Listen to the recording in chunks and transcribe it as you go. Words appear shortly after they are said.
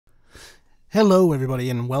Hello, everybody,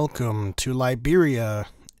 and welcome to Liberia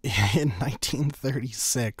in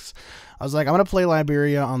 1936. I was like, I'm going to play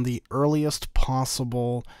Liberia on the earliest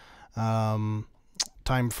possible time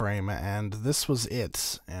frame, and this was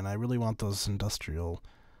it. And I really want those industrial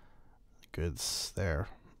goods there.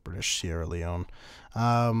 British Sierra Leone.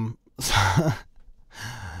 So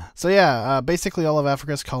yeah, basically all of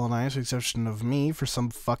Africa is colonized, with the exception of me, for some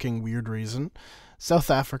fucking weird reason.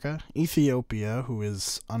 South Africa, Ethiopia, who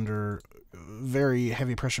is under very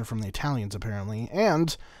heavy pressure from the Italians, apparently,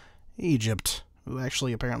 and Egypt, who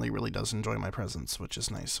actually apparently really does enjoy my presence, which is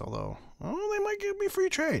nice, although, oh, they might give me free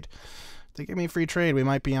trade. If they give me free trade, we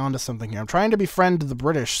might be onto something here. I'm trying to befriend the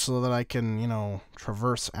British so that I can, you know,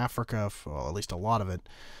 traverse Africa, well, at least a lot of it,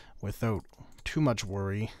 without too much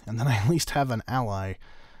worry, and then I at least have an ally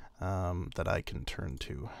that I can turn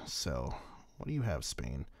to. So, what do you have,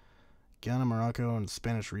 Spain? Ghana, Morocco, and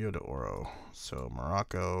Spanish Rio de Oro. So,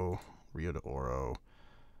 Morocco, Rio de Oro,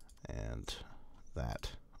 and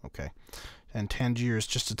that. Okay. And Tangier is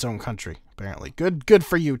just its own country, apparently. Good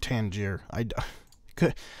for you, Tangier.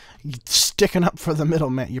 Good. You sticking up for the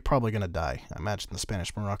middleman. You're probably gonna die. I imagine the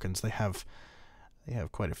Spanish Moroccans, they have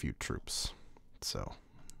quite a few troops, so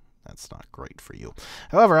that's not great for you.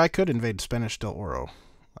 However, I could invade Spanish del Oro.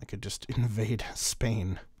 I could just invade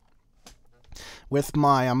Spain with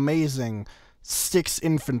my amazing 6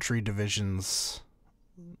 infantry divisions.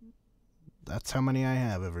 That's how many I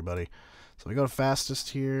have, everybody. So we go to fastest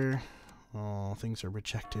here. Oh, things are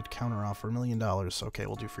rejected. Counter offer $1 million. Okay,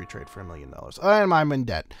 we'll do free trade for $1 million. And I'm in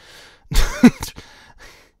debt.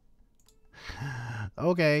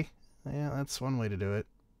 Okay. Yeah, that's one way to do it.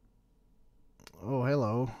 Oh,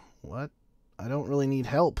 hello. What? I don't really need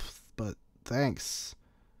help, but thanks.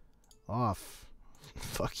 Off.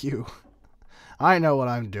 Fuck you. I know what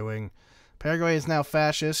I'm doing. Paraguay is now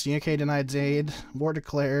fascist. UK denied aid. War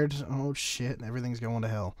declared. Oh shit, everything's going to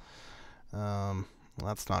hell. Well,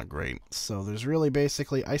 that's not great. So there's really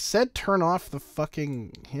basically... I said turn off the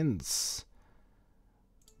fucking hints.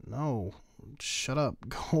 No. Shut up.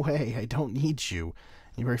 Go away. I don't need you.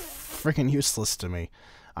 You're very freaking useless to me.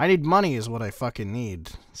 I need money is what I fucking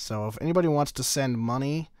need. So if anybody wants to send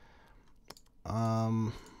money...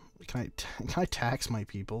 Can I tax my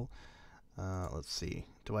people? Let's see.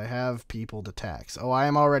 Do I have people to tax? Oh, I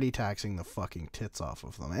am already taxing the fucking tits off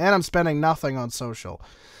of them. And I'm spending nothing on social.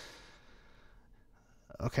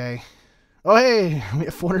 Okay. Oh, hey! We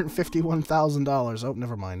have $451,000. Oh,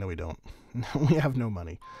 never mind. No, we don't. We have no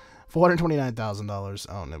money. $429,000.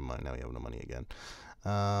 Oh, never mind. Now we have no money again.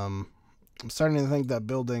 I'm starting to think that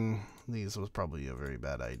building these was probably a very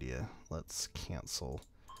bad idea. Let's cancel.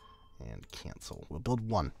 And cancel. We'll build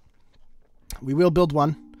one. We will build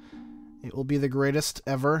one. It will be the greatest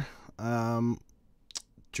ever.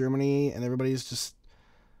 Germany and everybody's just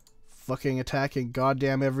fucking attacking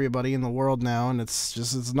goddamn everybody in the world now, and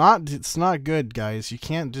it's not good, guys. You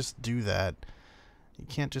can't just do that. You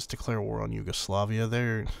can't just declare war on Yugoslavia.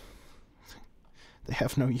 They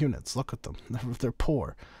have no units. Look at them. They're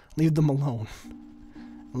poor. Leave them alone.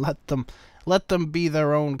 Let them be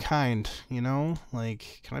their own kind, you know?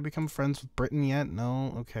 Like, can I become friends with Britain yet?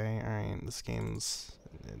 No? Okay, alright. This game's...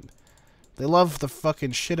 They love the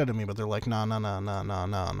fucking shit out of me, but they're like, no,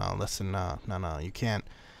 listen, no, you can't...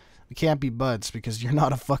 We can't be buds because you're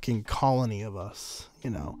not a fucking colony of us, you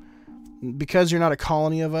know? Because you're not a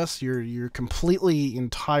colony of us, you're completely,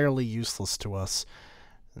 entirely useless to us.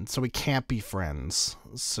 And so we can't be friends.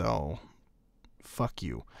 So, fuck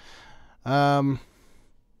you. Yeah,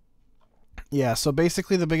 so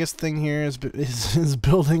basically the biggest thing here is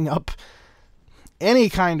building up any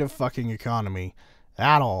kind of fucking economy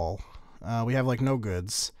at all. We have, like, no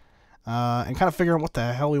goods. And kind of figure out what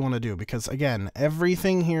the hell we want to do. Because, again,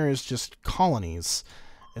 everything here is just colonies.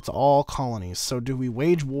 It's all colonies. So do we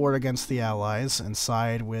wage war against the Allies and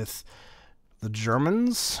side with the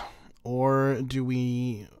Germans? Or do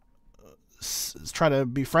we try to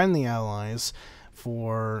befriend the Allies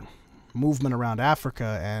for movement around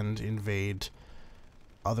Africa and invade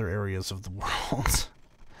other areas of the world?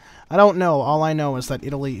 I don't know. All I know is that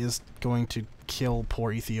Italy is going to kill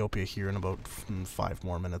poor Ethiopia here in about 5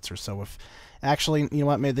 more minutes or so. If actually, you know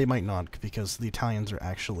what? Maybe they might not, because the Italians are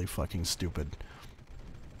actually fucking stupid.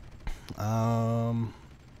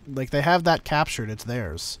 Like, they have that captured. It's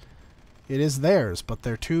theirs. It is theirs, but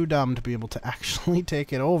they're too dumb to be able to actually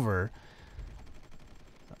take it over.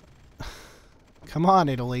 Come on,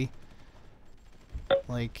 Italy.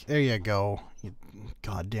 Like, there you go. You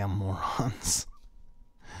goddamn morons.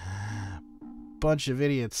 Bunch of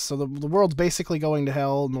idiots. So the world's basically going to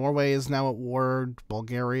hell. Norway is now at war.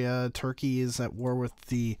 Bulgaria, Turkey is at war with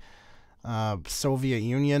the Soviet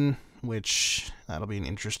Union. which that'll be an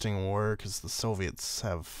interesting war because the Soviets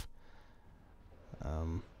have.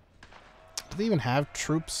 Do they even have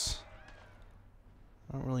troops?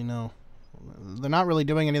 I don't really know. They're not really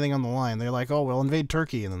doing anything on the line. They're like, oh, we'll invade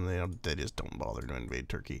Turkey, and then they just don't bother to invade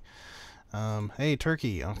Turkey. Hey,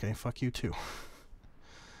 Turkey. Okay, fuck you too.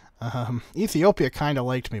 Ethiopia kind of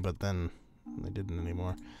liked me, but then they didn't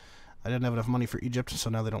anymore. I didn't have enough money for Egypt, so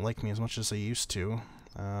now they don't like me as much as they used to.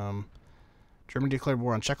 Germany declared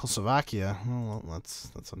war on Czechoslovakia. Well,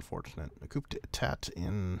 that's unfortunate. A coup d'etat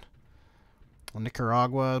in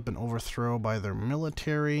Nicaragua has been overthrown by their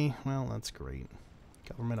military. Well, that's great.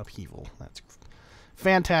 Government upheaval. That's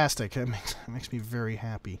fantastic. It makes me very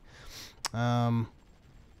happy.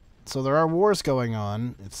 So there are wars going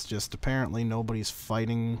on. It's just apparently nobody's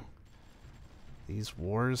fighting these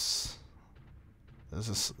wars.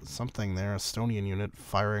 There's something there, Estonian unit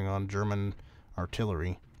firing on German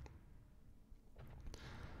artillery.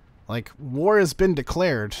 Like, war has been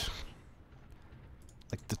declared.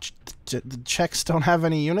 Like, the Czechs don't have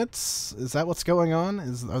any units? Is that what's going on?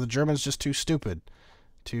 Are the Germans just too stupid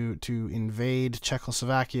to invade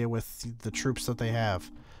Czechoslovakia with the troops that they have?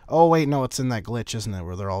 Oh, wait, no, it's in that glitch, isn't it?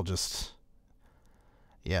 Where they're all just...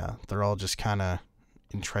 Yeah, they're all just kind of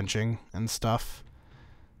entrenching and stuff.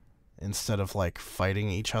 Instead of, like, fighting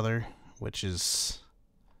each other. Which is...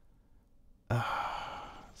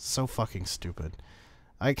 so fucking stupid.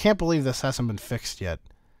 I can't believe this hasn't been fixed yet.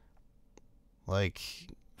 Like,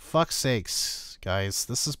 fuck's sakes, guys.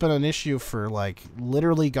 This has been an issue for, like,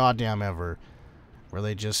 literally goddamn ever. Where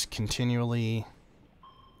they just continually...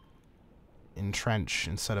 entrench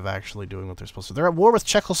instead of actually doing what they're supposed to. They're at war with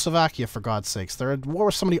Czechoslovakia, for God's sakes. They're at war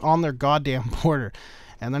with somebody on their goddamn border,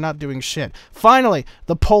 and they're not doing shit. Finally,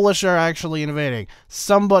 the Polish are actually invading.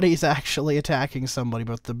 Somebody's actually attacking somebody,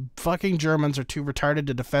 but the fucking Germans are too retarded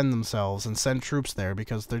to defend themselves and send troops there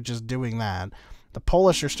because they're just doing that. The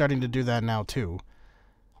Polish are starting to do that now, too.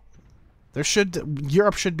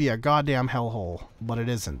 Europe should be a goddamn hellhole, but it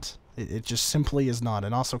isn't. It just simply is not.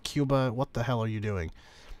 And also, Cuba, what the hell are you doing?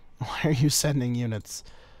 Why are you sending units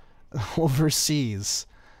overseas?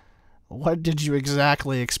 What did you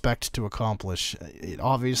exactly expect to accomplish? It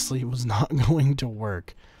obviously was not going to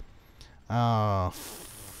work. Oh,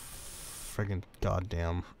 friggin'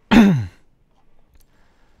 goddamn.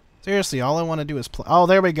 Seriously, all I want to do is play. Oh,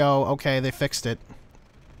 there we go. Okay, they fixed it.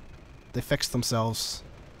 They fixed themselves.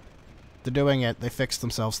 They're doing it. They fixed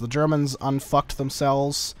themselves. The Germans unfucked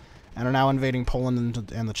themselves and are now invading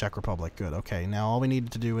Poland and the Czech Republic. Good, okay. Now all we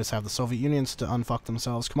need to do is have the Soviet Unions to unfuck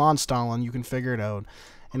themselves. Come on, Stalin, you can figure it out.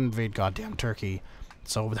 And invade goddamn Turkey.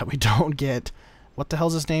 So that we don't get... What the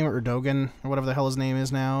hell's his name? Erdogan? Or whatever the hell his name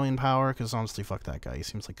is now in power? Because honestly, fuck that guy. He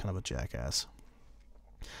seems like kind of a jackass.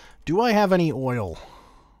 Do I have any oil?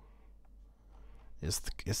 Is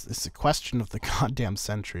the question of the goddamn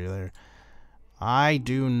century there. I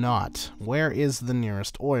do not. Where is the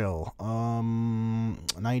nearest oil?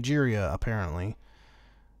 Nigeria, apparently.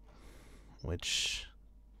 Which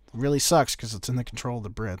really sucks, because it's in the control of the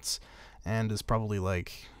Brits. And is probably,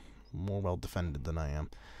 like, more well-defended than I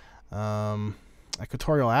am.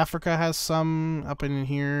 Equatorial Africa has some up in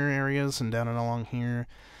here areas and down and along here.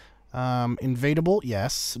 Invadable?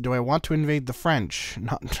 Yes. Do I want to invade the French?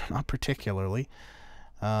 Not particularly.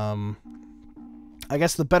 I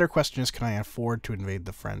guess the better question is, can I afford to invade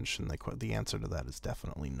the French? And the answer to that is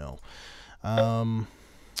definitely no.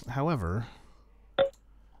 However,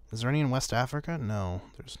 is there any in West Africa? No,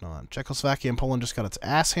 there's not. Czechoslovakia and Poland just got its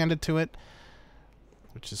ass handed to it,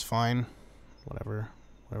 which is fine. Whatever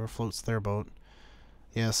floats their boat.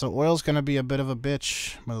 Yeah, so oil's going to be a bit of a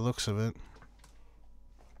bitch by the looks of it.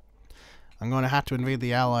 I'm going to have to invade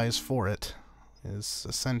the Allies for it, is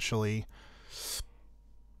essentially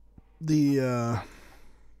the...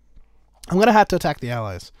 I'm going to have to attack the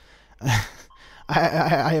Allies.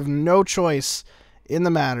 I have no choice in the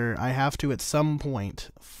matter. I have to, at some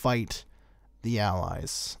point, fight the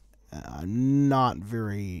Allies. I'm not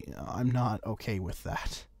okay with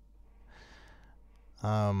that.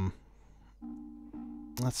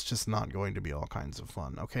 That's just not going to be all kinds of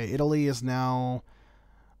fun. Okay, Italy is now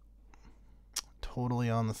totally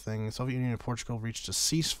on the thing. The Soviet Union and Portugal reached a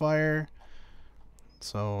ceasefire.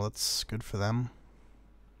 So that's good for them.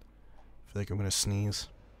 I feel like I'm going to sneeze.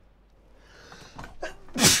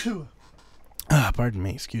 Pardon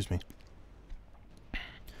me, excuse me.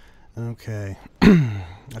 Okay.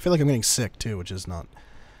 I feel like I'm getting sick too, which is not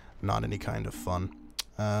any kind of fun.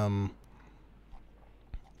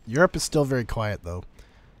 Europe is still very quiet though,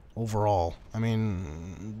 overall. I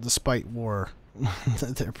mean, despite war,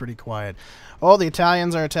 They're pretty quiet. Oh, the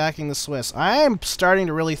Italians are attacking the Swiss. I am starting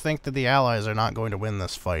to really think that the Allies are not going to win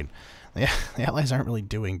this fight. The Allies aren't really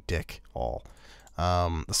doing dick all.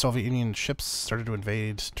 The Soviet Union ships started to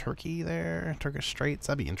invade Turkey there, Turkish Straits.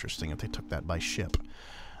 That'd be interesting if they took that by ship.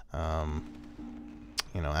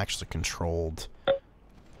 You know, actually controlled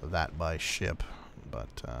that by ship.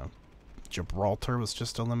 But Gibraltar was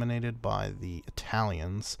just eliminated by the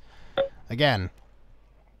Italians. Again,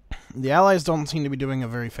 the Allies don't seem to be doing a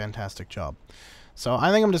very fantastic job. So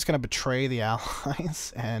I think I'm just going to betray the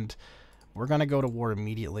Allies, and we're going to go to war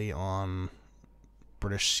immediately on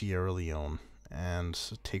British Sierra Leone and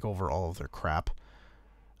take over all of their crap.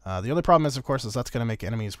 The other problem is, of course, is that's going to make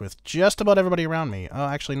enemies with just about everybody around me. Oh,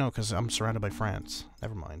 actually, no, because I'm surrounded by France.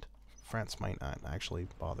 Never mind. France might not actually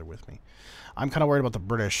bother with me. I'm kind of worried about the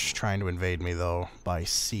British trying to invade me, though, by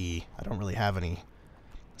sea. I don't really have any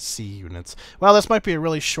sea units. Well, this might be a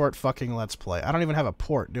really short fucking Let's Play. I don't even have a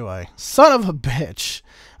port, do I? Son of a bitch!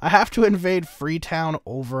 I have to invade Freetown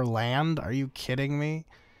over land? Are you kidding me?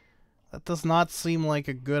 That does not seem like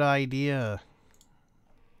a good idea.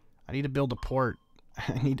 I need to build a port.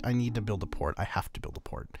 I need to build a port. I have to build a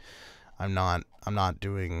port. I'm not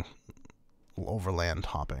doing overland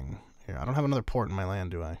hopping. Here, I don't have another port in my land,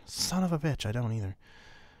 do I? Son of a bitch, I don't either.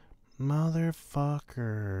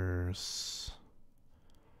 Motherfuckers.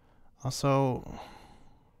 Also,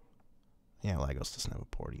 yeah, Lagos doesn't have a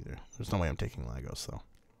port either. There's no way I'm taking Lagos, though.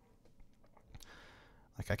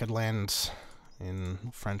 Like, I could land in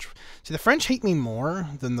French. See, the French hate me more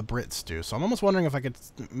than the Brits do, so I'm almost wondering if I could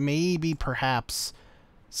maybe, perhaps,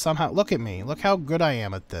 somehow... Look at me. Look how good I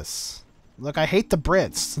am at this. Look, I hate the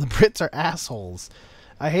Brits. The Brits are assholes.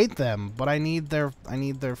 I hate them, but I need their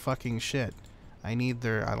fucking shit. I need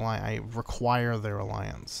their I require their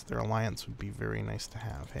alliance. Their alliance would be very nice to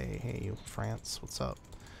have. Hey, you France, what's up?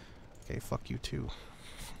 Okay, fuck you too.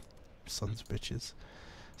 Sons of bitches.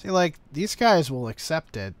 See, like, these guys will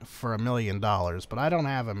accept it for $1 million, but I don't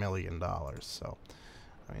have $1 million, so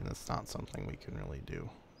I mean that's not something we can really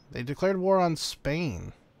do. They declared war on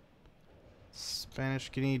Spain.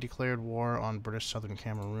 Spanish Guinea declared war on British Southern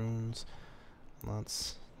Cameroons.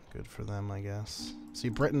 That's good for them, I guess. See,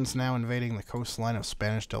 Britain's now invading the coastline of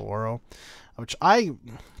Spanish Del Oro, which I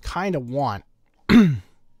kind of want.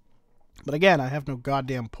 But again, I have no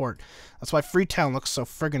goddamn port. That's why Freetown looks so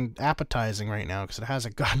friggin' appetizing right now, because it has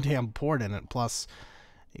a goddamn port in it, plus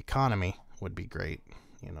economy would be great,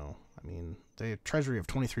 you know. I mean, they have a treasury of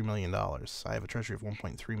 $23 million. I have a treasury of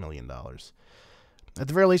 $1.3 million. At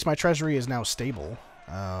the very least, my treasury is now stable.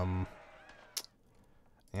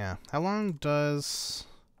 Yeah. How long does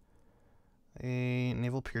a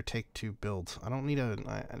naval pier take to build? I don't need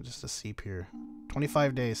just a sea pier.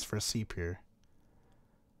 25 days for a sea pier.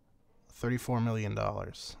 $34 million.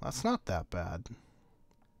 That's not that bad.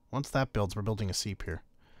 Once that builds, we're building a sea pier.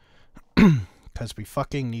 Because we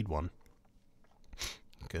fucking need one.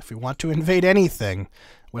 If we want to invade anything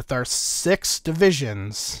with our 6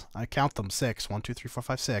 divisions, I count them 6. 1, 2, 3, 4,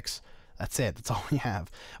 5, 6. That's it. That's all we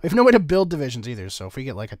have. We have no way to build divisions either. So if we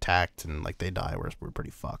get like attacked and like they die, we're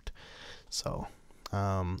pretty fucked. So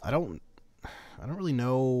I don't really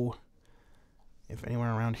know if anyone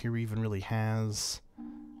around here even really has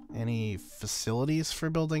any facilities for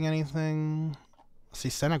building anything. See,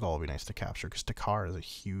 Senegal would be nice to capture because Dakar is a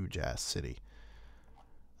huge ass city.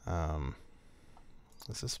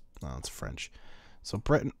 Is this? No, it's French. So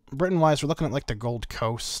Britain-wise, we're looking at like the Gold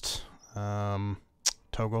Coast,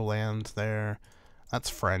 Togoland there. That's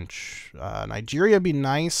French. Nigeria would be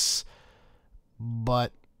nice,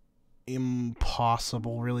 but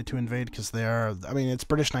impossible really to invade because they're. I mean, it's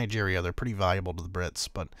British Nigeria. They're pretty valuable to the Brits,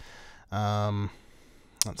 but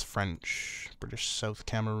that's French. British South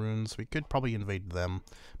Cameroons. We could probably invade them,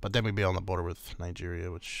 but then we'd be on the border with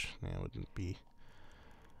Nigeria, which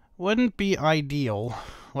wouldn't be ideal.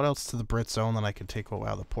 What else to the Brits own that I could take? Oh,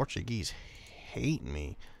 wow, the Portuguese hate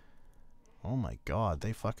me. Oh my god,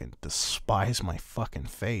 they fucking despise my fucking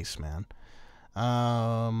face, man.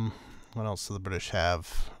 What else do the British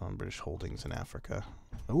have? British holdings in Africa.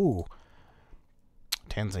 Ooh.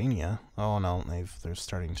 Tanzania. Oh no, they're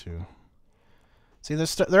starting to... See,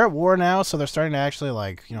 they're at war now, so they're starting to actually,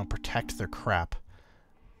 like, you know, protect their crap.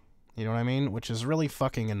 You know what I mean? Which is really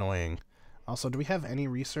fucking annoying. Also, do we have any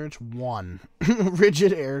research? 1.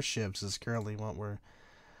 Rigid airships is currently what we're...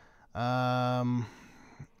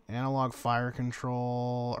 analog fire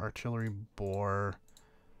control, artillery bore.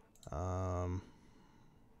 Better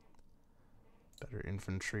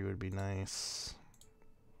infantry would be nice.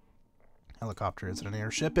 Helicopter, is it an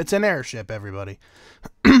airship? It's an airship, everybody.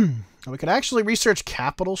 We could actually research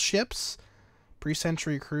capital ships.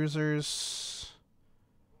 Pre-century cruisers.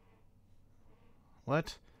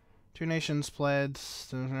 What? Two nations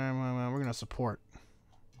pledged. We're gonna support.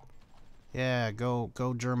 Yeah, go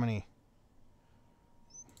Germany.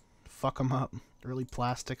 Fuck them up. Early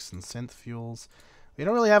plastics and synth fuels. We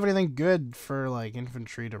don't really have anything good for, like,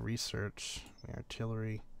 infantry to research.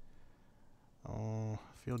 Artillery. Oh,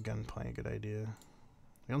 field gun, probably a good idea.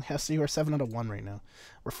 We only have, see, we're 7 out of 1 right now.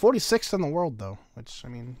 We're 46th in the world, though. Which, I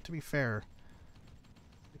mean, to be fair,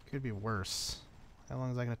 it could be worse. How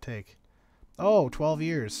long is that going to take? Oh, 12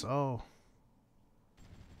 years. Oh.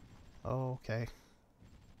 Oh, okay.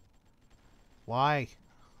 Why?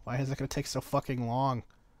 Why is it going to take so fucking long?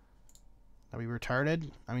 Are we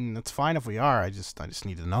retarded? I mean, it's fine if we are. I just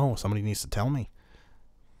need to know. Somebody needs to tell me.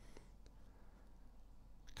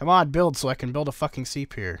 Come on, build so I can build a fucking sea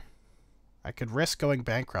pier. I could risk going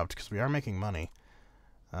bankrupt because we are making money.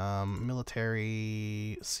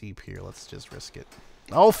 Military sea pier. Let's just risk it.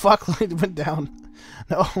 Oh, fuck. It went down.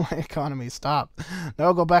 No, my economy. Stop.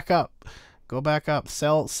 No, go back up. Go back up.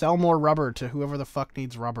 Sell more rubber to whoever the fuck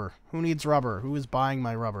needs rubber. Who needs rubber? Who is buying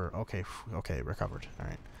my rubber? Okay, okay, recovered. All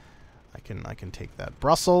right. I can take that.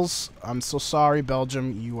 Brussels, I'm so sorry,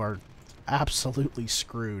 Belgium. You are absolutely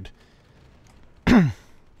screwed. I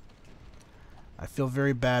feel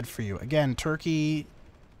very bad for you. Again, Turkey,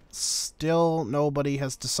 still nobody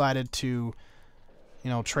has decided to, you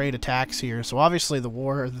know, trade attacks here. So obviously the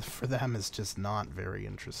war for them is just not very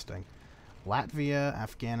interesting. Latvia,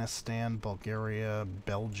 Afghanistan, Bulgaria,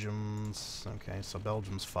 Belgium's... Okay, so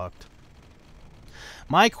Belgium's fucked.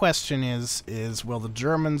 My question is will the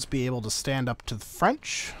Germans be able to stand up to the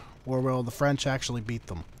French, or will the French actually beat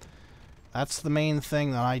them? That's the main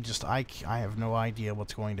thing that I have no idea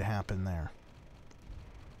what's going to happen there.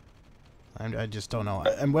 I just don't know.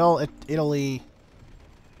 And will Italy,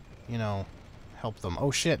 you know, help them?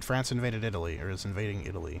 Oh shit, France invaded Italy, or is invading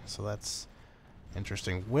Italy, so that's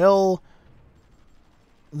interesting. Will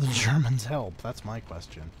the Germans help? That's my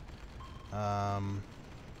question.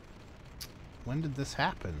 When did this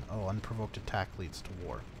happen? Oh, unprovoked attack leads to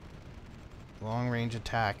war. Long-range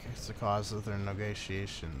attack is the cause of their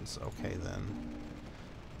negotiations. Okay, then.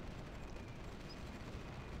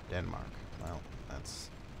 Denmark. Well,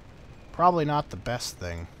 that's probably not the best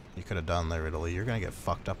thing you could have done there, Italy. You're gonna get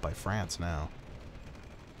fucked up by France now.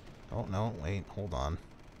 Oh, no, wait, hold on.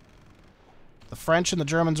 The French and the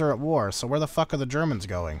Germans are at war, so where the fuck are the Germans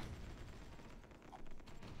going?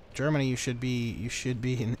 Germany, you should be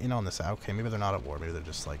in on this. Okay, maybe they're not at war. Maybe they're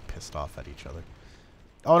just, like, pissed off at each other.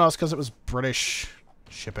 Oh, no, it's because it was British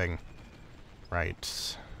shipping.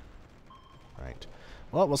 Right. Right.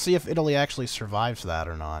 Well, we'll see if Italy actually survives that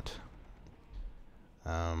or not.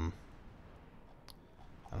 I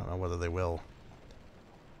don't know whether they will.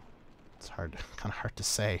 It's kind of hard to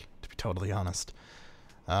say, to be totally honest.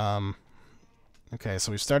 Okay,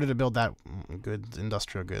 so we started to build that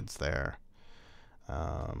industrial goods there.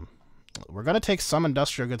 We're going to take some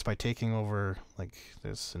industrial goods by taking over, like,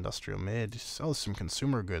 there's industrial mid. Oh, some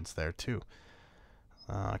consumer goods there, too.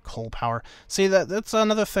 Coal power. See, that's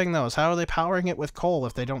another thing, though, is how are they powering it with coal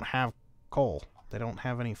if they don't have coal? They don't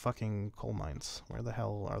have any fucking coal mines. Where the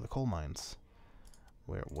hell are the coal mines?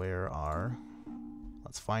 Where are...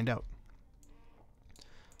 Let's find out.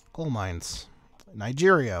 Coal mines.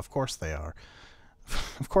 Nigeria, of course they are.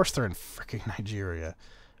 Of course they're in freaking Nigeria.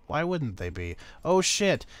 Why wouldn't they be? Oh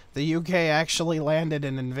shit! The UK actually landed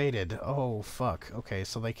and invaded. Oh fuck. Okay,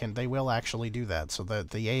 so they will actually do that. So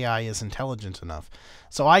the AI is intelligent enough.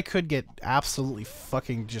 So I could get absolutely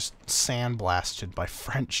fucking just sandblasted by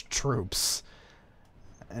French troops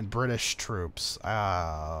and British troops.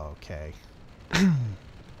 Ah, okay.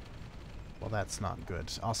 Well, that's not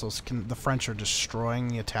good. Also, the French are destroying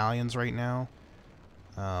the Italians right now.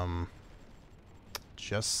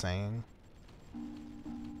 Just saying.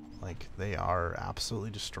 Like, they are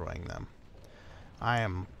absolutely destroying them. I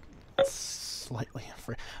am slightly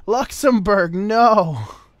afraid. Luxembourg, no!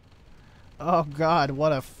 Oh god,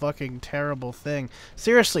 what a fucking terrible thing.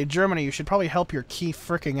 Seriously, Germany, you should probably help your key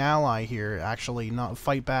fricking ally here actually not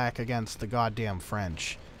fight back against the goddamn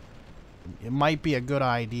French. It might be a good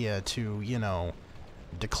idea to, you know,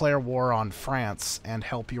 declare war on France and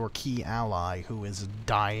help your key ally who is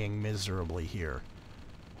dying miserably here.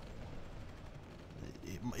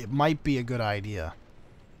 It might be a good idea.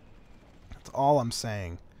 That's all I'm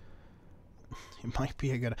saying. It might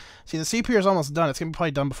be a good... See, the CPR is almost done. It's going to be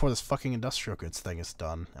probably done before this fucking industrial goods thing is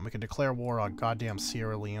done. And we can declare war on goddamn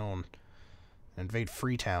Sierra Leone. And invade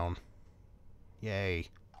Freetown. Yay.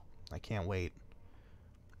 I can't wait.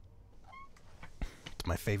 It's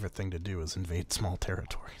my favorite thing to do is invade small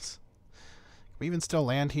territories. Can we even still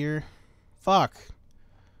land here? Fuck.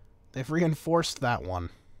 They've reinforced that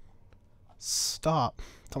one. Stop.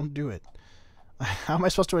 Don't do it. How am I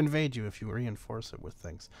supposed to invade you if you reinforce it with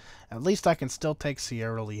things? At least I can still take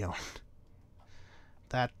Sierra Leone.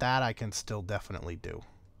 That I can still definitely do.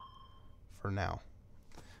 For now.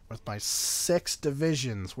 With my 6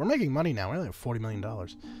 divisions. We're making money now. We only have $40 million.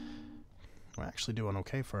 We're actually doing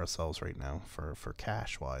okay for ourselves right now. For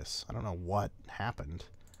cash-wise. I don't know what happened.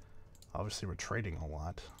 Obviously we're trading a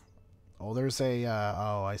lot. Oh, there's a...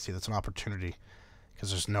 oh, I see. That's an opportunity. Because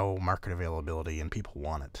there's no market availability and people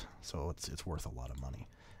want it. So it's worth a lot of money.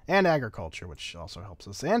 And agriculture, which also helps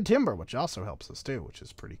us. And timber, which also helps us too, which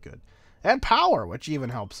is pretty good. And power, which even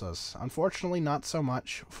helps us. Unfortunately, not so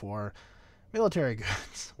much for military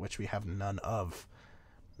goods, which we have none of.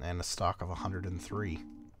 And a stock of 103.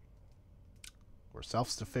 We're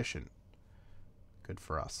self-sufficient. Good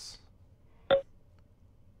for us.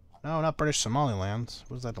 No, not British Somaliland.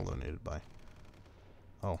 What is that delineated by?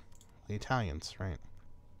 Oh, the Italians, right.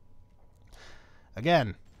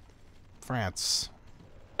 Again, France.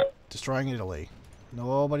 Destroying Italy.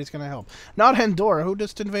 Nobody's gonna help. Not Andorra. Who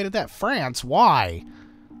just invaded that? France. Why?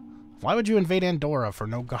 Why would you invade Andorra for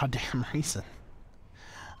no goddamn reason?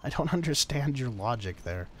 I don't understand your logic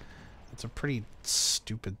there. It's a pretty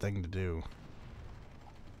stupid thing to do.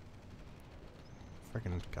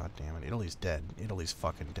 Freaking goddamn it. Italy's dead. Italy's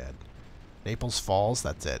fucking dead. Naples falls,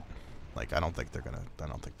 that's it. Like, I don't think they're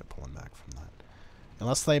pulling back from that.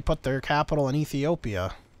 Unless they put their capital in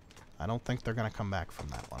Ethiopia, I don't think they're gonna come back from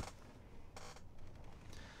that one.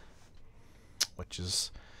 Which is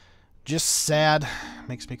just sad.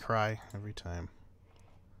 Makes me cry every time.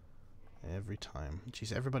 Every time.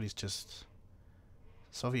 Jeez, everybody's just...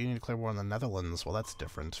 Soviet Union declared war on the Netherlands. Well, that's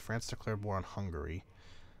different. France declared war on Hungary.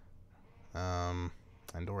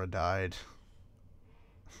 Andorra died.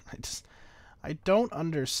 I don't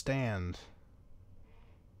understand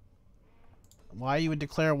why you would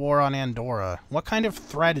declare war on Andorra. What kind of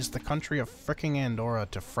threat is the country of fricking Andorra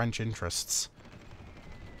to French interests?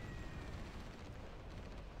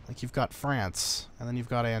 Like, you've got France, and then you've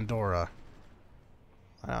got Andorra.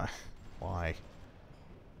 Why?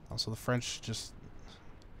 Also, the French just...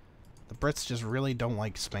 The Brits just really don't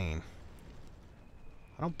like Spain.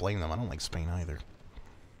 I don't blame them. I don't like Spain either.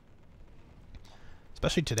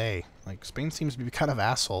 Especially today. Like, Spain seems to be kind of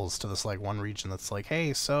assholes to this, like, one region that's like,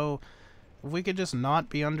 hey, so... If we could just not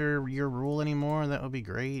be under your rule anymore, that would be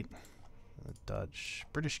great. The Dutch.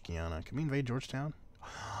 British Guiana. Can we invade Georgetown?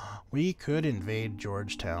 We could invade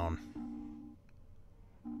Georgetown.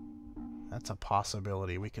 That's a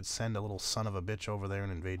possibility. We could send a little son of a bitch over there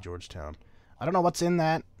and invade Georgetown. I don't know what's in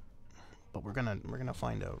that, but we're gonna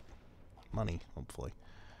find out. Money, hopefully.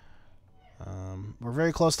 We're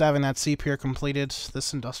very close to having that sea pier completed.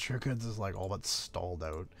 This industrial goods is like all but stalled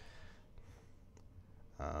out.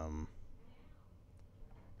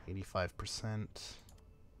 85%.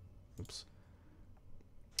 Oops.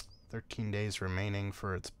 13 days remaining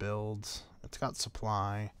for its builds. It's got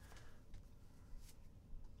supply.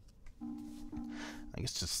 I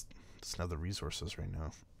guess just know the resources right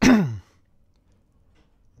now.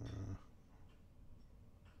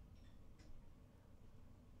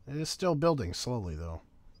 It is still building slowly, though.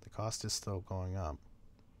 The cost is still going up.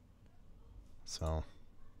 So...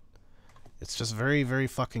 It's just very, very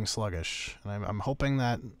fucking sluggish. And I'm hoping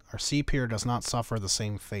that our sea pier does not suffer the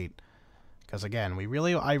same fate. Because again, I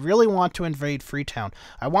really want to invade Freetown.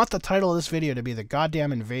 I want the title of this video to be the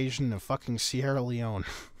goddamn invasion of fucking Sierra Leone.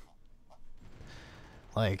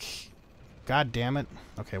 Like, god damn it.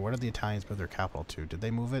 Okay, where did the Italians move their capital to? Did they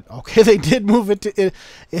move it? Okay, they did move it to...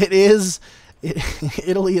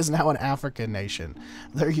 Italy is now an African nation.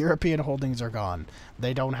 Their European holdings are gone.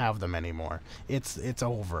 They don't have them anymore. It's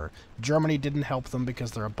over. Germany didn't help them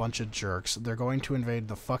because they're a bunch of jerks. They're going to invade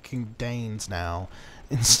the fucking Danes now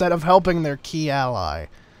instead of helping their key ally.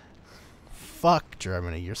 Fuck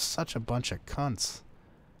Germany. You're such a bunch of cunts.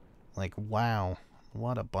 Like, wow.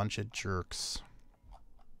 What a bunch of jerks.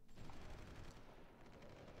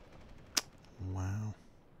 Wow.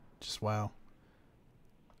 Just wow.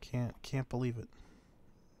 Can't believe it.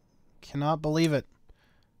 Cannot believe it.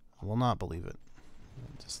 I will not believe it.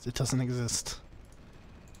 It doesn't exist.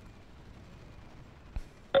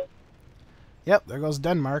 Yep, there goes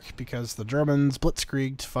Denmark because the Germans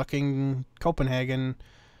blitzkrieged fucking Copenhagen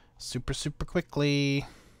super quickly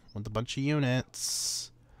with a bunch of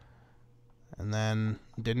units and then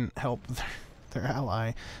didn't help their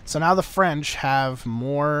ally. So now the French have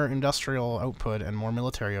more industrial output and more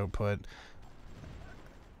military output.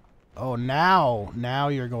 Oh, now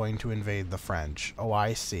you're going to invade the French. Oh,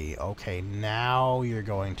 I see. Okay, now you're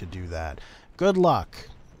going to do that. Good luck,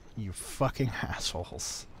 you fucking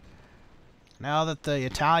assholes. Now that the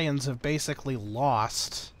Italians have basically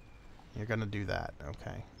lost, you're gonna do that,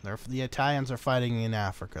 okay? The Italians are fighting in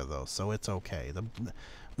Africa, though, so it's okay.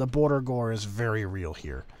 The border gore is very real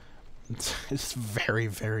here. It's very,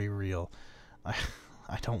 very real.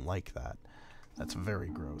 I don't like that. That's very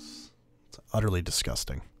gross. It's utterly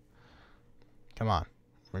disgusting. Come on.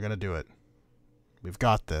 We're gonna do it. We've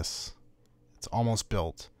got this. It's almost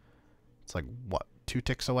built. It's like, what, 2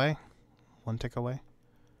 ticks away? 1 tick away?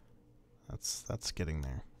 That's getting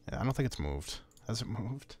there. Yeah, I don't think it's moved. Has it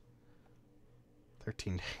moved?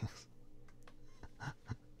 13 days.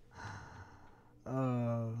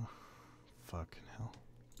 Fucking hell.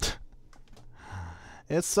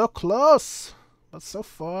 It's so close! But so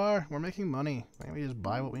far. We're making money. Can't we just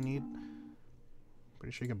buy what we need?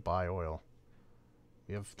 Pretty sure you can buy oil.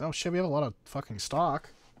 We have... Oh shit, we have a lot of fucking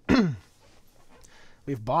stock.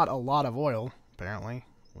 We've bought a lot of oil, apparently.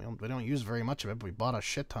 We don't use very much of it, but we bought a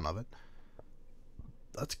shit ton of it.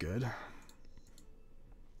 That's good.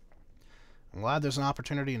 I'm glad there's an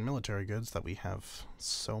opportunity in military goods that we have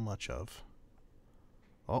so much of.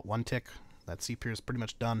 Oh, 1 tick. That sea pier is pretty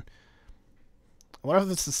much done. I wonder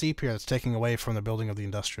if it's the sea pier that's taking away from the building of the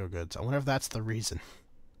industrial goods. I wonder if that's the reason.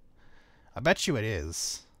 I bet you it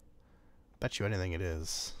is. I bet you anything it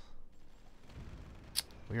is.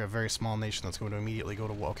 We are a very small nation that's going to immediately go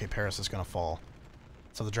to war. Okay, Paris is going to fall.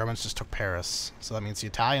 So the Germans just took Paris. So that means the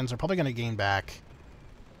Italians are probably going to gain back.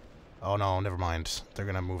 Oh no, never mind. They're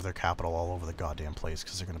going to move their capital all over the goddamn place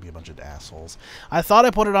because they're going to be a bunch of assholes. I thought I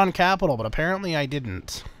put it on capital, but apparently I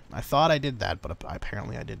didn't. I thought I did that, but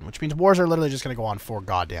apparently I didn't. Which means wars are literally just going to go on for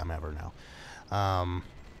goddamn ever now.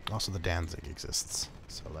 Also, the Danzig exists,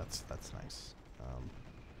 so that's nice.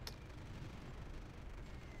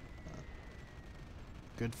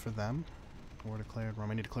 Good for them. War declared.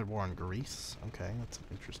 Romania declared war on Greece. Okay, that's an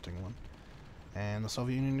interesting one. And the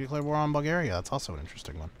Soviet Union declared war on Bulgaria. That's also an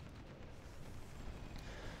interesting one.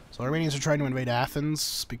 So the Armenians are trying to invade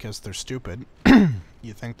Athens because they're stupid.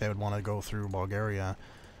 You'd think they would want to go through Bulgaria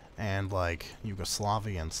and, like,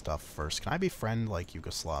 Yugoslavia and stuff first. Can I befriend, like,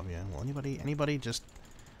 Yugoslavia? Well, anybody just...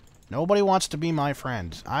 Nobody wants to be my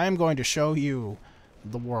friend. I am going to show you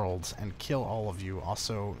the world and kill all of you.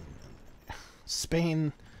 Also,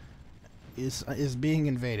 Spain is being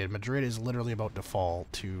invaded. Madrid is literally about to fall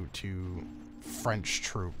to French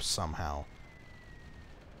troops somehow.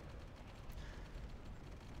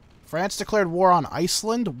 France declared war on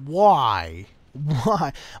Iceland? Why?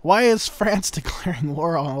 Why? Why is France declaring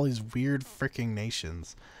war on all these weird freaking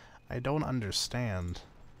nations? I don't understand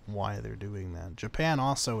why they're doing that. Japan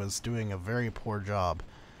also is doing a very poor job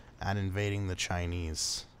at invading the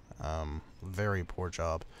Chinese. Very poor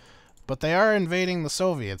job. But they are invading the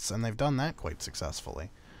Soviets, and they've done that quite successfully.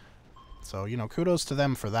 So, you know, kudos to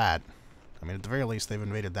them for that. I mean, at the very least, they've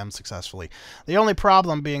invaded them successfully. The only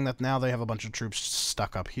problem being that now they have a bunch of troops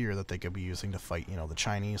stuck up here that they could be using to fight, you know, the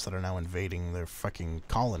Chinese that are now invading their fucking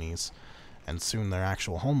colonies, and soon their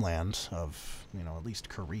actual homeland of, you know, at least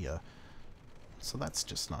Korea. So that's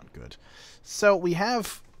just not good. So we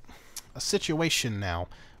have a situation now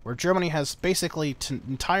where Germany has basically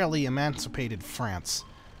entirely emancipated France.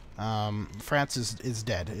 France is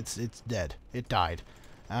dead. It's dead. It died.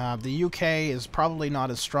 The UK is probably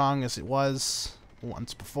not as strong as it was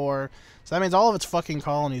once before. So that means all of its fucking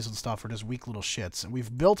colonies and stuff are just weak little shits. And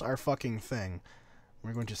we've built our fucking thing.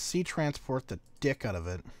 We're going to sea transport the dick out of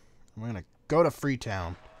it. And we're going to go to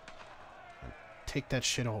Freetown. And take that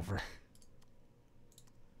shit over.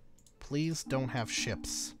 Please don't have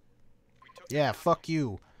ships. Yeah, fuck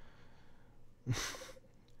you.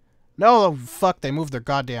 No, fuck, they moved their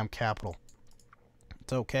goddamn capital.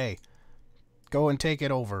 It's okay. Go and take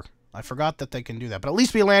it over. I forgot that they can do that. But at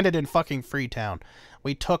least we landed in fucking Freetown.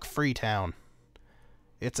 We took Freetown.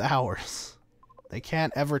 It's ours. They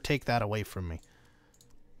can't ever take that away from me.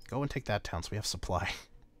 Go and take that town so we have supply.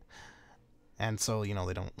 And so, you know,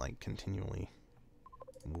 they don't, like, continually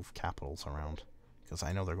move capitals around. Because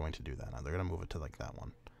I know they're going to do that. They're going to move it to, like, that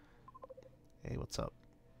one. Hey, what's up?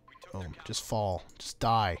 Oh, just fall. Just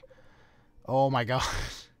die. Oh my god.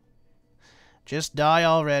 Just die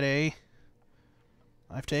already.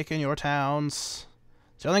 I've taken your towns.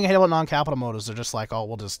 The only thing I hate about non-capital mode is they're just like, oh,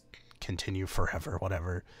 we'll just continue forever,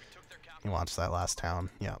 whatever. He wants that last town.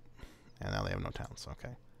 Yep. And now they have no towns.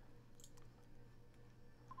 Okay.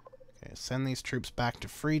 Okay, send these troops back to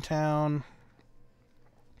Freetown.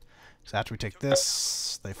 So after we take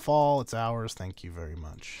this, they fall. It's ours. Thank you very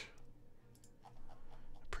much.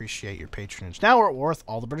 Appreciate your patronage. Now we're worth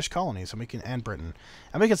all the British colonies, and Britain,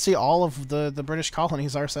 and we can see all of the British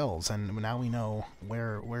colonies ourselves. And now we know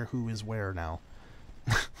where who is where now.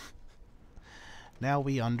 Now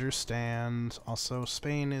we understand. Also,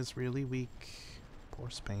 Spain is really weak.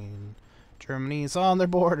 Poor Spain. Germany is on their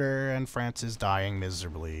border, and France is dying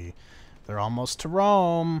miserably. They're almost to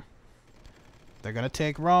Rome. They're gonna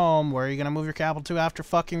take Rome. Where are you gonna move your capital to after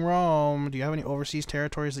fucking Rome? Do you have any overseas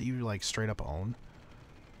territories that you, like, straight up own?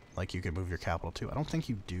 Like, you could move your capital to? I don't think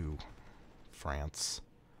you do. France.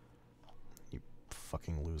 You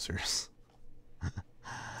fucking losers.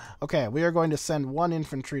 Okay, we are going to send one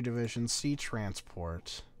infantry division, sea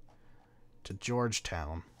transport, to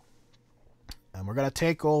Georgetown. And we're going to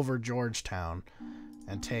take over Georgetown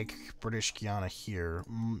and take British Guiana here.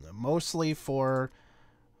 Mostly for,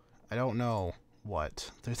 I don't know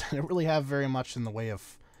what. They don't really have very much in the way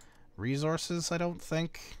of resources, I don't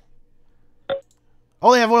think.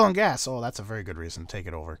 Oh, they have oil and gas. Oh, that's a very good reason to take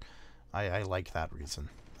it over. I like that reason.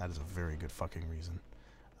 That is a very good fucking reason.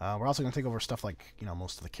 We're also going to take over stuff like, you know,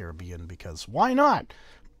 most of the Caribbean, because why not?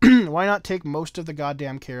 Why not take most of the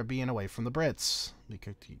goddamn Caribbean away from the Brits?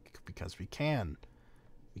 Because we can.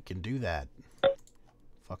 We can do that.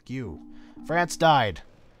 Fuck you. France died.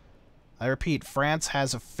 I repeat, France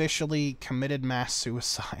has officially committed mass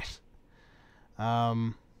suicide.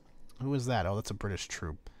 Who is that? Oh, that's a British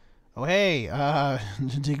troop. Oh, hey,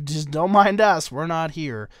 just don't mind us. We're not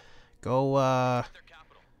here. Go,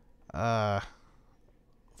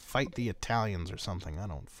 fight the Italians or something. I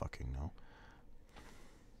don't fucking know.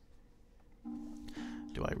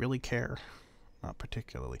 Do I really care? Not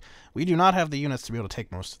particularly. We do not have the units to be able to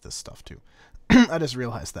take most of this stuff, too. I just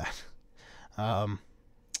realized that.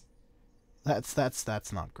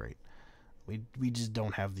 That's not great. We just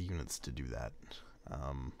don't have the units to do that.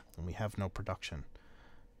 And we have no production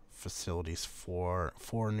facilities for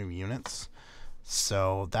new units.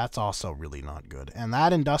 So that's also really not good. And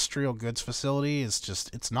that industrial goods facility is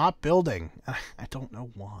just, it's not building. I don't know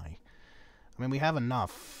why. I mean, we have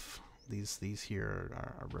enough. These here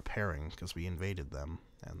are repairing because we invaded them,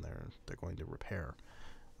 and they're going to repair.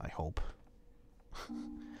 I hope.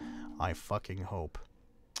 I fucking hope.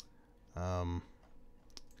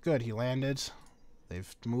 Good, he landed.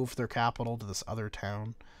 They've moved their capital to this other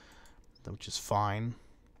town, which is fine.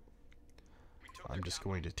 I'm just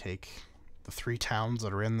going to take the 3 towns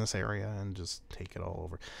that are in this area and just take it all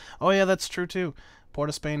over. Oh yeah, that's true too. Port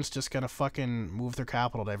of Spain's just gonna fucking move their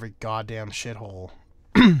capital to every goddamn shithole.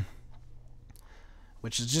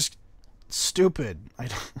 Which is just stupid.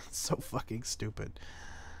 It's so fucking stupid.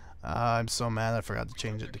 I'm so mad I forgot to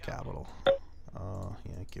change it to capital. Oh,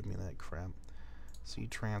 yeah, give me that crap. Sea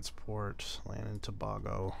transport, land in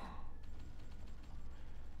Tobago.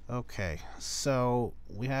 Okay, so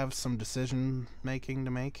we have some decision making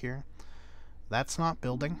to make here. That's not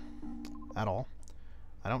building at all.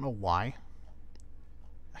 I don't know why.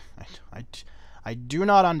 I do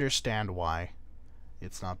not understand why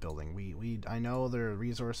it's not building. I know there are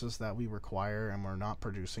resources that we require, and we're not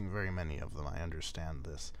producing very many of them. I understand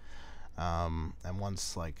this. And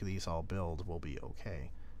once like these all build, we'll be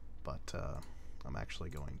okay. But I'm actually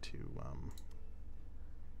going to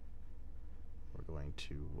we're going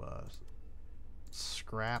to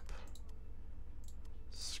scrap,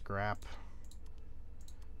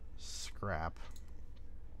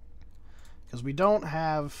 because we don't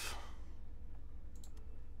have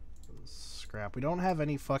scrap. We don't have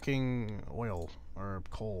any fucking oil, or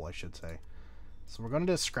coal, I should say. So we're going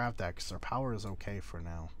to just scrap that because our power is okay for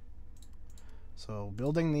now. So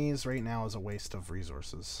building these right now is a waste of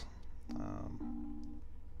resources.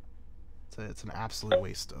 It's an absolute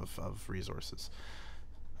waste of resources.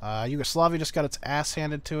 Yugoslavia just got its ass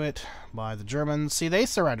handed to it by the Germans. See, they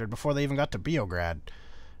surrendered before they even got to Beograd.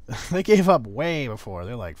 They gave up way before.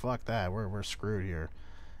 They're like, fuck that, we're screwed here.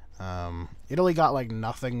 Italy got like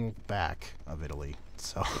nothing back of Italy,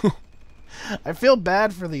 so I feel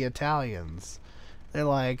bad for the Italians. They're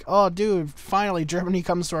like, oh dude, finally Germany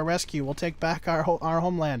comes to our rescue, we'll take back our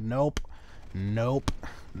homeland. Nope,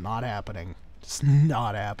 not happening. Just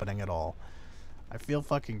not happening at all. I feel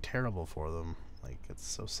fucking terrible for them. Like, it's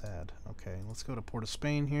so sad. Okay, let's go to Port of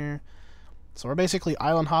Spain here. So we're basically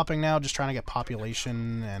island hopping now, just trying to get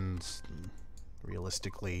population and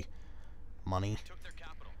realistically money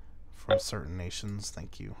from certain nations.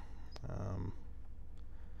 Thank you.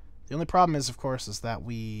 The only problem is, of course, is that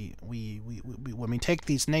when we take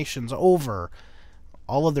these nations over,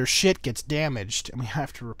 all of their shit gets damaged, and we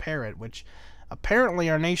have to repair it, which apparently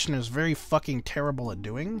our nation is very fucking terrible at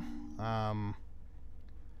doing.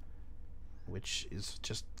 Which is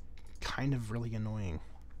just kind of really annoying.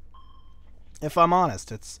 If I'm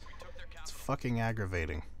honest, it's fucking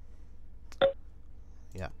aggravating.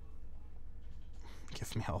 Yeah.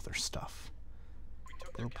 Give me all their stuff.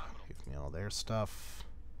 Boop. Give me all their stuff.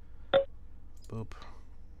 Boop.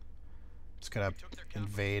 Just gotta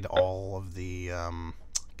invade all of the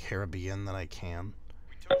Caribbean that I can.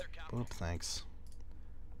 Boop, thanks.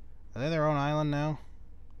 Are they their own island now?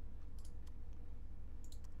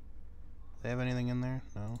 They have anything in there?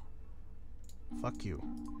 No. Fuck you.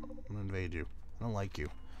 I'm gonna invade you. I don't like you.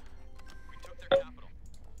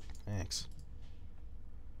 Thanks.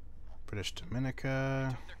 British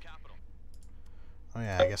Dominica. Oh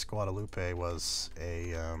yeah, I guess Guadalupe was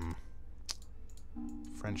a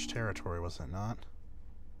French territory, was it not?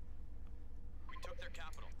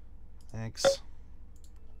 Thanks.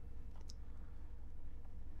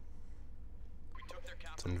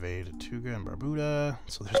 Let's invade Antigua and Barbuda.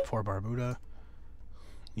 So there's poor Barbuda.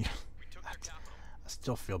 Yeah. I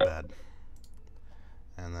still feel bad.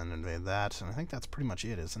 And then invade that. And I think that's pretty much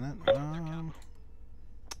it, isn't it?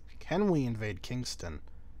 Can we invade Kingston?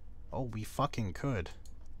 Oh, we fucking could.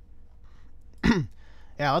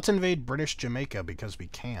 Yeah, let's invade British Jamaica because we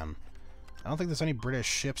can. I don't think there's any British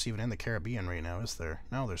ships even in the Caribbean right now, is there?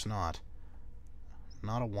 No, there's not.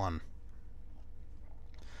 Not a one.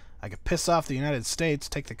 I could piss off the United States,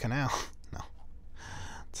 take the canal. No.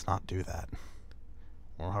 Let's not do that.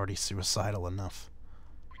 We're already suicidal enough.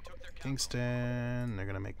 Kingston, they're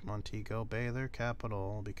gonna make Montego Bay their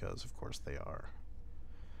capital because of course they are.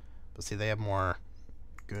 But see, they have more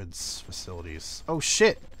goods facilities. Oh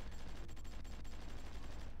shit!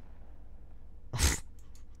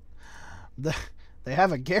 They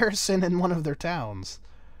have a garrison in one of their towns.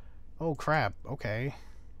 Oh crap, okay.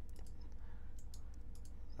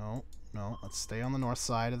 No, no, let's stay on the north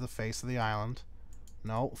side of the face of the island.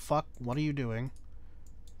 No, fuck, what are you doing?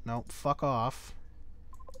 No, fuck off.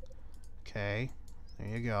 Okay,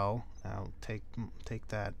 there you go. Now take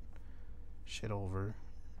that shit over.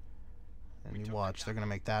 And you watch, they're gonna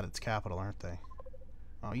make that its capital, aren't they?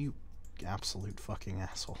 Oh, you absolute fucking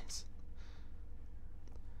assholes.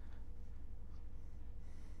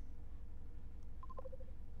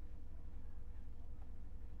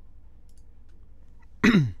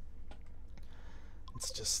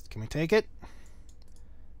 Let's just... Can we take it?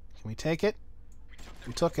 Can we take it?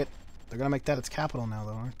 We took it. They're gonna make that its capital now,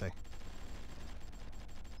 though, aren't they?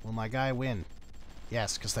 Will my guy win?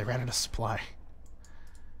 Yes, because they ran out of supply.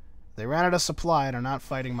 They ran out of supply and are not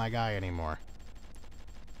fighting my guy anymore.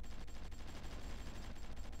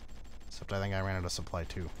 Except I think I ran out of supply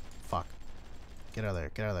too. Fuck. Get out of there.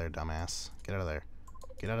 Get out of there, dumbass. Get out of there.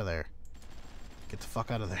 Get out of there. Get the fuck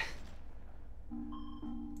out of there.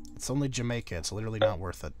 It's only Jamaica. It's literally not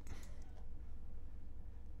worth it.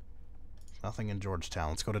 Nothing in Georgetown.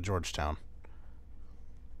 Let's go to Georgetown.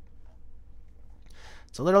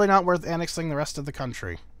 It's literally not worth annexing the rest of the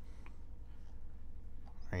country.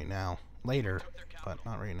 Right now. Later, but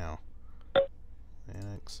not right now.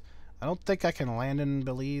 Annex. I don't think I can land in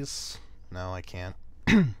Belize. No, I can't.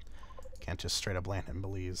 Can't just straight up land in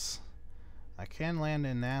Belize. I can land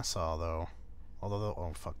in Nassau, though. Although,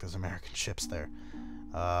 oh fuck, there's American ships there.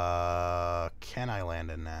 Can I land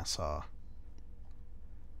in Nassau?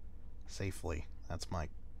 Safely. That's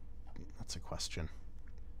a question.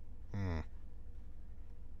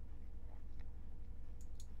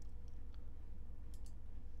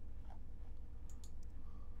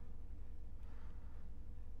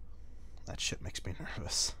 That shit makes me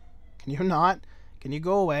nervous. Can you not? Can you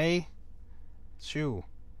go away? Shoo.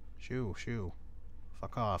 Shoo, shoo.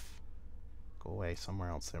 Fuck off. Go away somewhere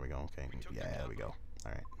else. There we go. Okay. Yeah, there we go.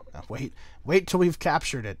 Alright. Now wait till we've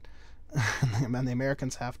captured it. And then the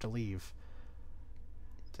Americans have to leave.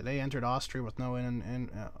 Today entered Austria with no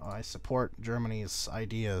I support Germany's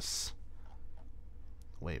ideas.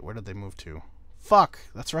 Wait, where did they move to? Fuck!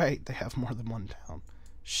 That's right. They have more than one town.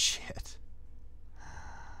 Shit.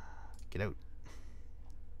 Get out.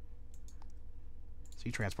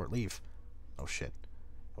 Sea transport, leave. Oh shit.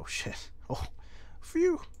 Oh shit. Oh.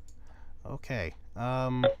 Phew. Okay.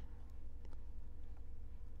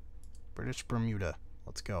 British Bermuda.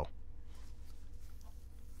 Let's go.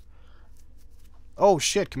 Oh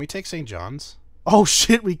shit, can we take St. John's? Oh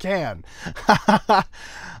shit, we can!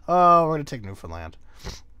 Oh, we're gonna take Newfoundland.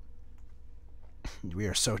 We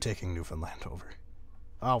are so taking Newfoundland over.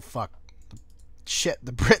 Oh fuck. Shit,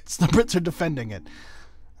 the Brits are defending it.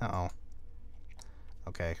 Uh-oh.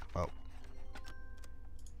 Okay, well.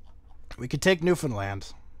 We could take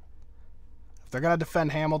Newfoundland. If they're gonna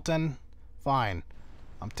defend Hamilton, fine.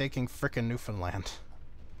 I'm taking frickin' Newfoundland.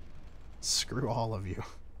 Screw all of you.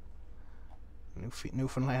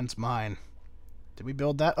 Newfoundland's mine. Did we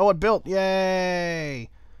build that? Oh, it built! Yay!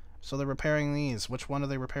 So they're repairing these. Which one are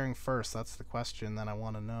they repairing first? That's the question that I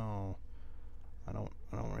want to know. I don't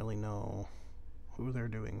really know who they're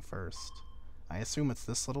doing first. I assume it's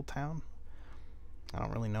this little town. I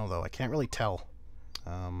don't really know, though. I can't really tell.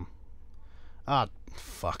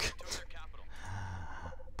 Fuck.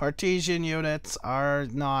 Partisan units are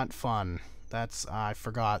not fun. I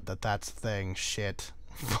forgot that's a thing. Shit.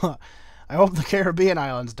 I hope the Caribbean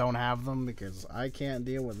islands don't have them, because I can't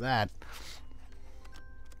deal with that.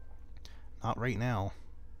 Not right now.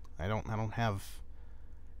 I don't have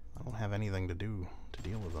anything to do to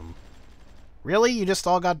deal with them. Really? You just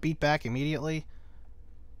all got beat back immediately?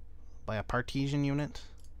 By a partisan unit?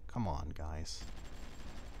 Come on, guys.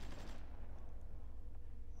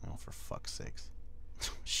 Oh, for fuck's sakes.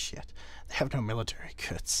 Shit. They have no military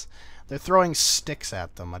goods. They're throwing sticks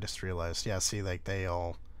at them, I just realized. Yeah, see, like, they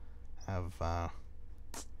all have,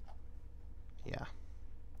 yeah.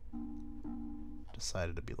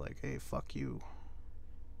 Decided to be like, hey, fuck you.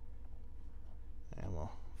 And,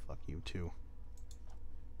 well, fuck you, too.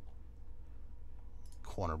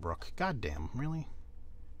 Cornerbrook. Goddamn, really?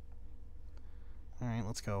 Alright,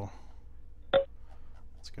 let's go.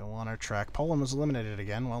 Let's go on our track. Poland was eliminated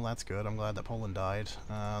again. Well, that's good. I'm glad that Poland died.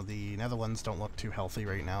 The Netherlands don't look too healthy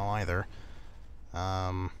right now either.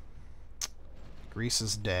 Greece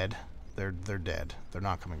is dead. They're dead. They're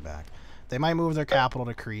not coming back. They might move their capital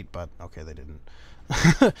to Crete, but okay, they didn't.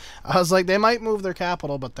 I was like, they might move their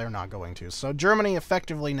capital, but they're not going to. So Germany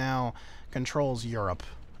effectively now controls Europe.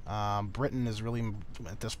 Britain is really,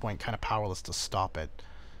 at this point, kind of powerless to stop it.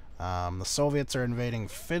 The Soviets are invading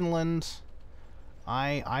Finland.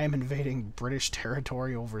 I am invading British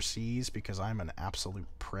territory overseas because I'm an absolute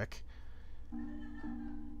prick.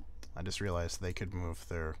 I just realized they could move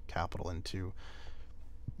their capital into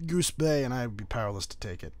Goose Bay and I'd be powerless to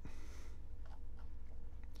take it.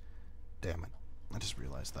 Damn it. I just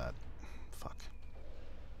realized that. Fuck.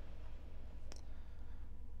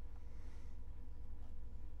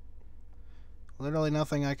 Literally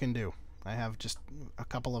nothing I can do. I have just a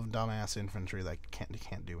couple of dumbass infantry that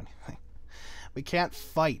can't do anything. We can't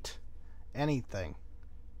fight anything.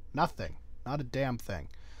 Nothing. Not a damn thing.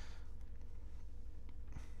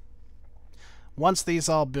 Once these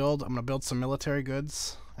all build, I'm going to build some military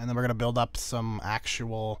goods, and then we're going to build up some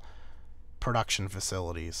actual production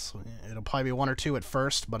facilities. It'll probably be one or two at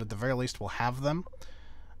first, but at the very least we'll have them.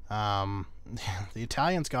 The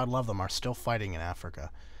Italians, God love them, are still fighting in Africa.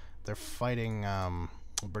 They're fighting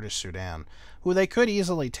British Sudan, who they could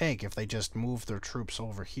easily take if they just moved their troops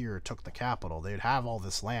over here, took the capital. They'd have all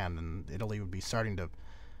this land, and Italy would be starting to,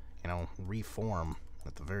 you know, reform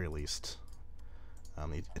at the very least.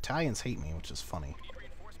 The Italians hate me, which is funny.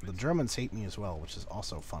 The Germans hate me as well, which is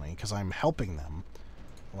also funny, because I'm helping them,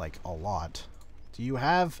 like, a lot. Do you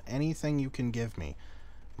have anything you can give me?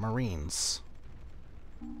 Marines.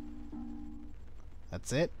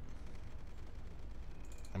 That's it?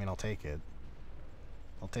 I mean, I'll take it.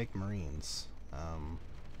 I'll take Marines.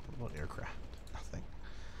 What about aircraft? Nothing.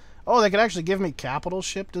 Oh, they could actually give me capital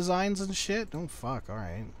ship designs and shit? Oh, fuck,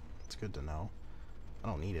 alright. It's good to know. I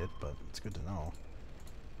don't need it, but it's good to know.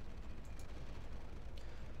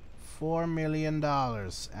 $4 million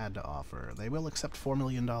add to offer. They will accept $4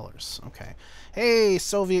 million. Okay. Hey,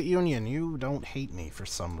 Soviet Union, you don't hate me for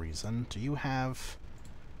some reason. Do you have...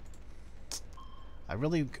 I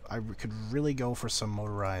could really go for some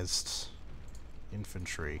motorized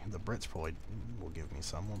infantry. The Brits probably will give me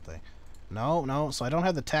some, won't they? No, no, so I don't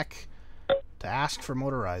have the tech to ask for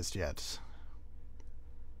motorized yet.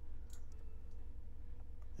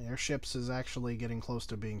 Airships is actually getting close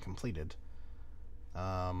to being completed.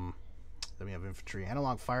 Then we have infantry.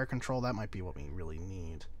 Analog fire control, that might be what we really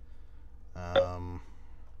need.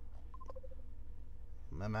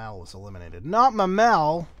 Mamel was eliminated. Not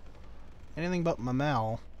Mamel! Anything but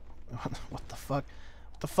Mamel. What the fuck?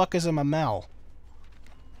 What the fuck is a Mamel?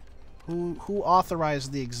 Who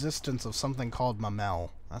authorized the existence of something called Mamel?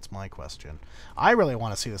 That's my question. I really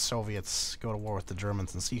want to see the Soviets go to war with the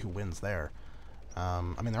Germans and see who wins there. I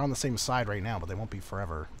mean, they're on the same side right now, but they won't be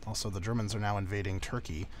forever. Also, the Germans are now invading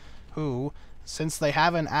Turkey, who, since they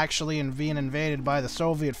haven't actually been invaded by the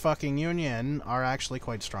Soviet fucking Union, are actually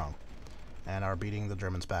quite strong. And are beating the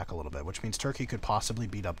Germans back a little bit, which means Turkey could possibly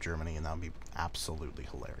beat up Germany, and that would be absolutely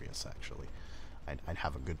hilarious, actually. I'd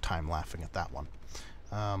have a good time laughing at that one.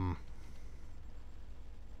 Yeah.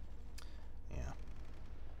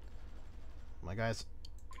 My guy's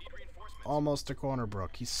almost to Corner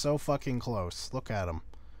Brook. He's so fucking close. Look at him.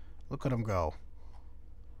 Look at him go.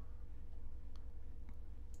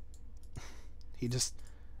 He just...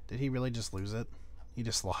 Did he really just lose it? He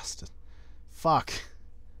just lost it. Fuck.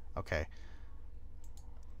 Okay.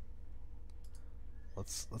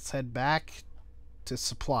 Let's head back to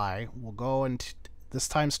supply. We'll go and this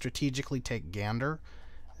time strategically take Gander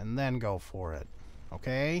and then go for it.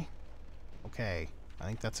 Okay? Okay. I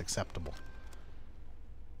think that's acceptable.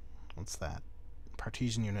 What's that?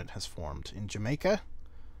 Partisan unit has formed. In Jamaica?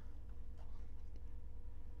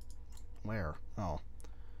 Where? Oh.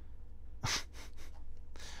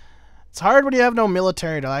 It's hard when you have no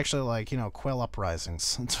military to actually, like, you know, quell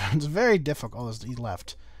uprisings. It's very difficult. He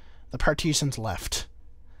left. The partisans left.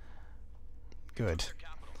 Good.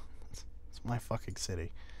 It's my fucking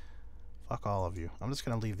city. Fuck all of you. I'm just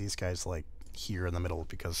gonna leave these guys, like, here in the middle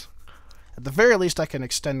because at the very least I can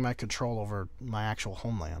extend my control over my actual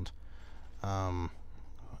homeland. Oh,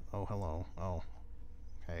 hello. Oh.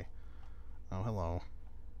 Okay. Oh, hello.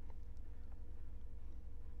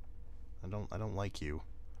 I don't like you.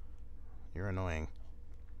 You're annoying.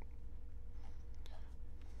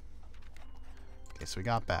 Okay, so we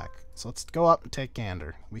got back. So let's go up and take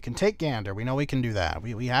Gander. We can take Gander. We know we can do that.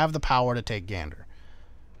 We have the power to take Gander.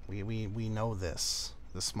 We know this.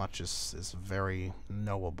 This much is very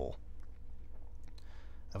knowable.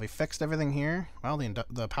 Have we fixed everything here? Well,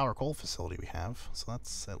 the power coal facility we have, so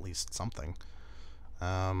that's at least something.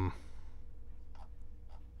 God,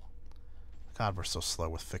 we're so slow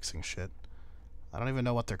with fixing shit. I don't even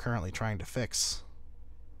know what they're currently trying to fix.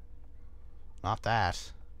 Not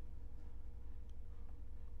that.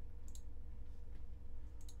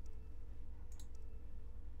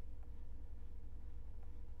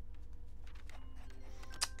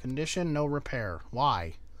 Condition, no repair.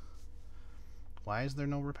 Why? Why is there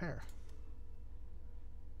no repair?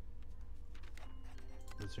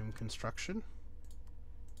 Resume construction.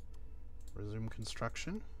 Resume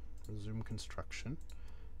construction. Resume construction.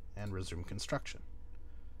 And resume construction.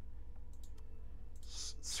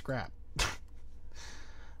 Scrap.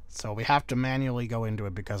 So we have to manually go into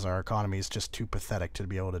it because our economy is just too pathetic to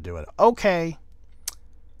be able to do it. Okay.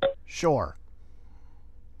 Sure.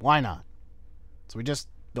 Why not? So we just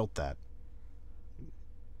built that.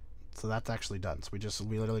 So that's actually done. So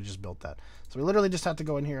we literally just built that. So we literally just have to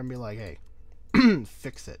go in here and be like, hey,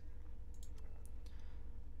 fix it.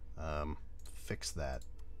 Fix that.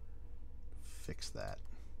 Fix that.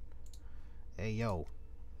 Hey, yo.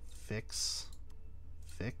 Fix.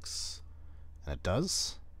 And it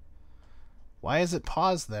does? Why is it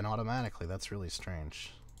paused then automatically? That's really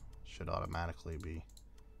strange. Should automatically be.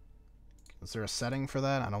 Is there a setting for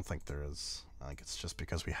that? I don't think there is. I think it's just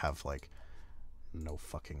because we have, like, no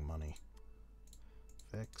fucking money.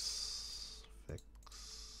 Fix.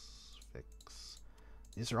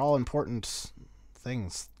 These are all important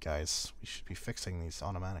things, guys. We should be fixing these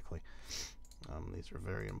automatically. These are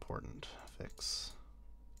very important. Fix.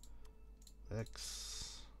 Is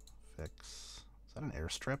that an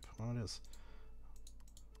airstrip? Oh, it is.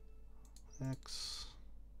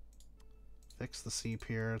 Fix the sea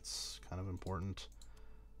pier. It's kind of important.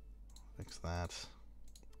 Fix that.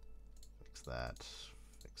 Fix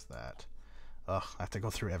that. Ugh, I have to go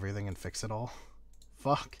through everything and fix it all.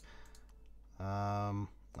 Fuck. I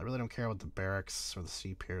really don't care about the barracks or the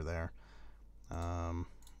sea pier there.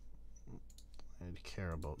 I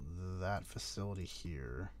care about that facility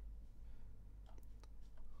here.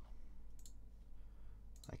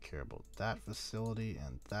 I care about that facility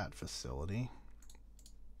and that facility.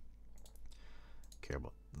 I care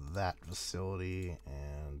about that facility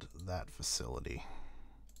and that facility.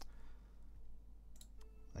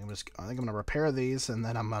 I think I'm gonna repair these and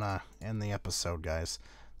then I'm gonna end the episode, guys.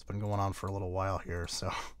 It's been going on for a little while here,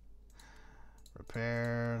 so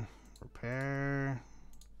repair.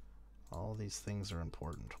 All these things are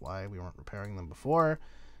important. Why we weren't repairing them before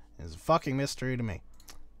is a fucking mystery to me.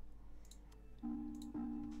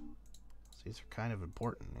 These are kind of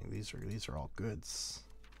important. These are all goods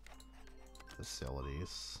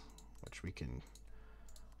facilities, which we can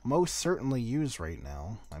most certainly use right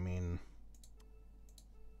now. I mean,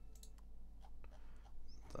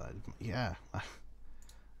 yeah,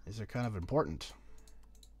 these are kind of important.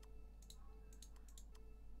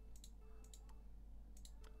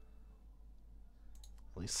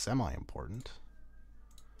 At least semi-important.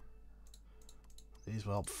 These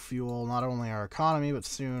will help fuel not only our economy, but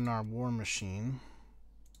soon our war machine.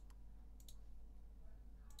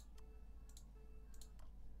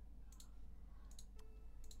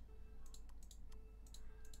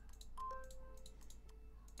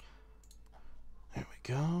 There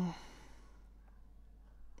we go.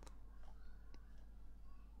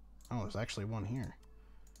 Oh, there's actually one here.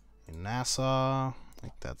 In Nassau. I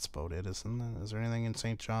think that's about it, isn't it? Is there anything in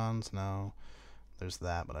St. John's? No. There's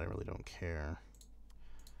that, but I really don't care.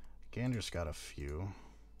 Gander's got a few.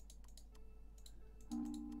 Alright,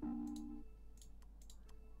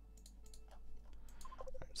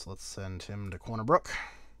 so let's send him to Corner Brook.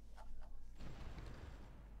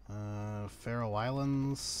 Faroe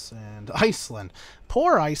Islands and Iceland.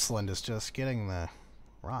 Poor Iceland is just getting the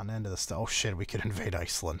rotten end of the stuff. Oh shit, we could invade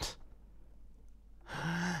Iceland.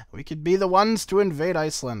 We could be the ones to invade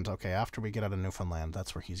Iceland. Okay, after we get out of Newfoundland,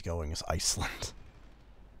 that's where he's going, is Iceland.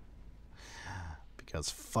 Because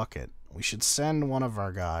fuck it. We should send one of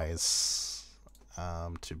our guys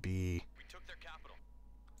to be... We took their capital.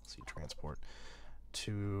 Sea transport.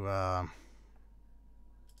 To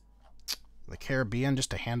the Caribbean,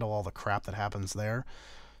 just to handle all the crap that happens there.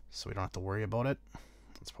 So we don't have to worry about it.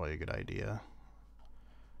 That's probably a good idea.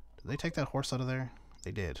 Did they take that horse out of there?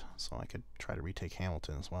 They did. So I could try to retake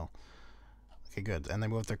Hamilton as well. Okay, good. And they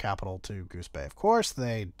moved their capital to Goose Bay. Of course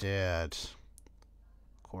they did.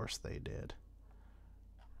 Of course they did.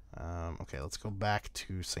 Okay, let's go back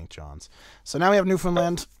to St. John's. So now we have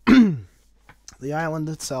Newfoundland. The island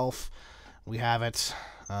itself, we have it.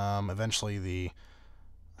 Eventually the...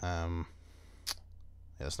 yeah,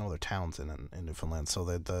 there's no other towns in Newfoundland, so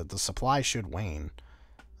the supply should wane,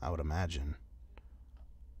 I would imagine.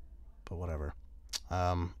 But whatever.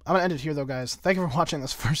 I'm going to end it here, though, guys. Thank you for watching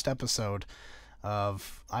this first episode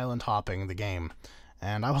of Island Hopping, the game.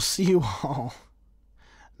 And I will see you all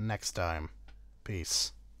next time.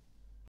 Peace.